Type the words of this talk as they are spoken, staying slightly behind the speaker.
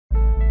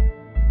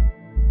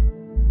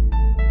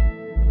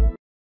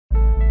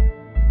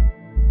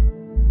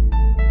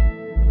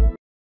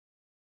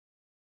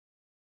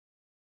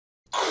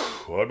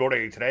Good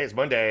morning. Today is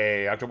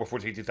Monday, October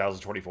 14th,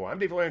 2024. I'm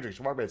Dave Landry.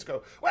 Smart Let's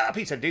go. Well,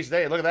 peace and decent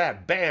day. Look at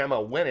that. Bam,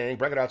 a winning.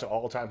 Break it out to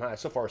all-time high.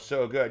 So far,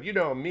 so good. You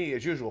know me,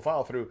 as usual,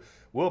 follow through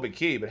will be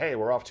key. But hey,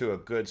 we're off to a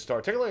good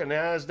start. Take a look at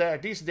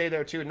NASDAQ. Decent day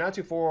there, too. Not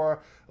too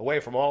far away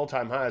from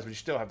all-time highs, but you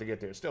still have to get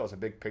there. Still, it's a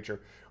big picture.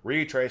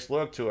 Retrace,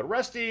 look to it.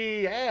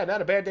 Rusty, yeah,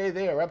 not a bad day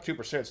there. Up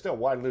 2%. Still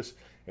wide and loose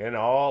and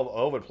all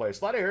over the place.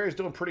 A lot of areas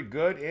doing pretty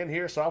good in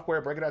here. Software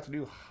breaking out to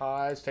new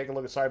highs. Taking a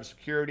look at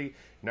cybersecurity.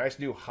 Nice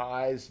new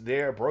highs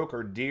there.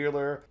 Broker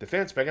dealer.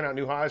 Defense making out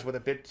new highs with a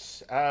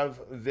bit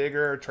of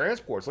vigor.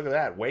 Transports, look at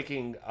that.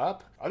 Waking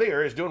up. Other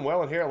areas doing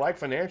well in here like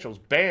financials.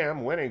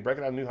 Bam, winning.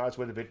 Breaking out new highs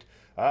with a bit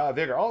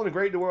vigor. All in the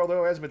great new world,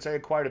 though, has been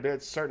saying quite a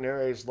bit. Certain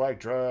areas like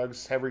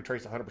drugs have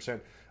retraced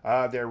 100%.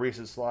 Their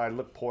recent slide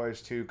look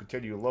poised to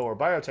continue lower.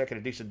 Biotech in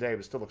a decent day,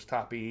 but still looks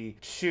toppy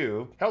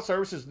too. Health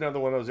services, another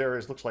one of those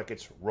areas, looks like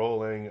it's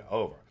rolling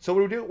over. So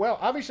what do we do? Well,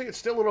 obviously it's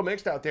still a little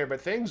mixed out there,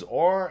 but things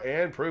are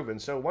improving.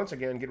 So once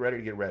again, get ready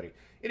to get ready.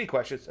 Any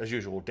questions, as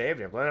usual,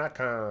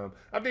 Dave@DaveLandry.com.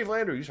 I'm Dave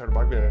Landry. You started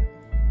Mark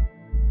Minute.